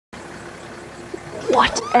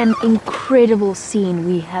What an incredible scene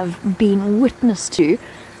we have been witness to.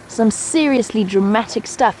 Some seriously dramatic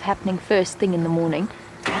stuff happening first thing in the morning.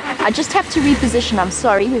 I just have to reposition, I'm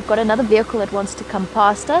sorry. We've got another vehicle that wants to come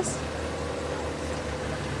past us.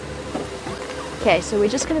 Okay, so we're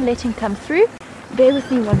just going to let him come through. Bear with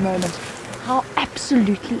me one moment. How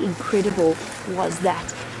absolutely incredible was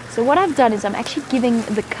that? So what I've done is I'm actually giving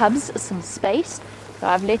the cubs some space. So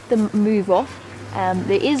I've let them move off.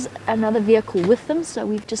 There is another vehicle with them, so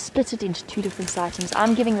we've just split it into two different sightings.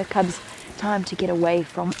 I'm giving the cubs time to get away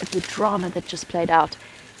from the drama that just played out.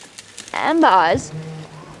 Amber Eyes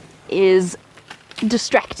is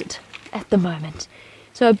distracted at the moment.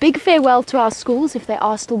 So a big farewell to our schools. If they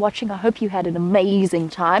are still watching, I hope you had an amazing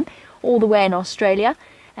time all the way in Australia.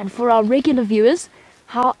 And for our regular viewers,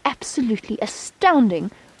 how absolutely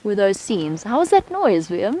astounding were those scenes. How was that noise,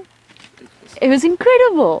 Liam? It was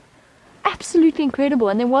incredible. Absolutely incredible.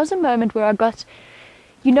 And there was a moment where I got,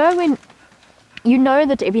 you know, when you know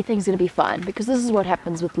that everything's going to be fine, because this is what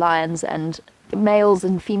happens with lions, and males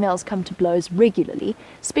and females come to blows regularly,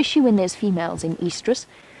 especially when there's females in estrus.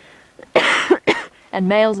 And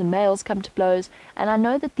males come to blows, and I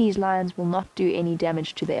know that these lions will not do any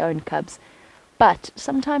damage to their own cubs, but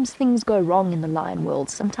sometimes things go wrong in the lion world.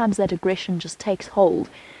 Sometimes that aggression just takes hold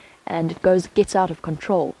and it gets out of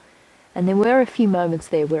control. And there were a few moments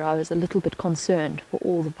there where I was a little bit concerned for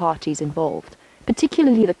all the parties involved,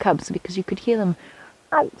 particularly the cubs, because you could hear them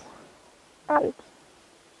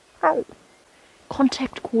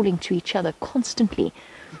contact calling to each other constantly.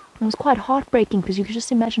 It was quite heartbreaking because you could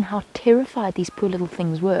just imagine how terrified these poor little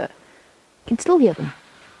things were. You can still hear them.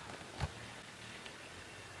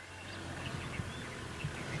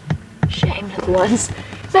 Shame, little ones.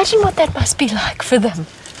 Imagine what that must be like for them.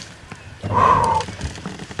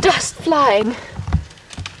 Dust flying.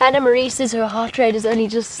 Anna Marie says her heart rate is only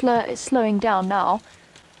just slowing down now.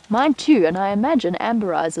 Mine too, and I imagine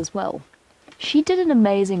Amber Eyes as well. She did an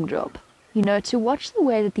amazing job. You know, to watch the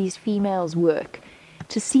way that these females work,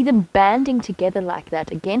 to see them banding together like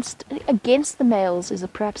that against the males is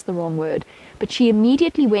perhaps the wrong word, but she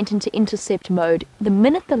immediately went into intercept mode the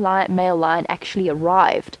minute the male lion actually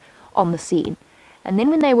arrived on the scene. And then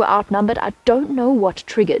when they were outnumbered, I don't know what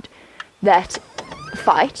triggered that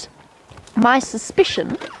fight. My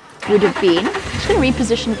suspicion would have been, I'm just going to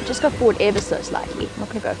reposition, just go forward ever so slightly, I'm not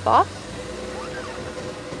going to go far.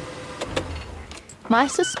 My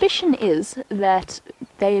suspicion is that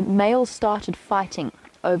the males started fighting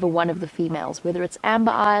over one of the females, whether it's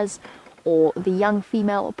Amber Eyes or the young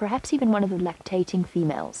female, or perhaps even one of the lactating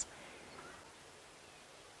females.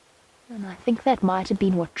 And I think that might have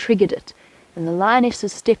been what triggered it. And the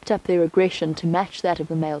lionesses stepped up their aggression to match that of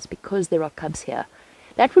the males because there are cubs here.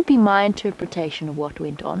 That would be my interpretation of what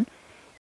went on.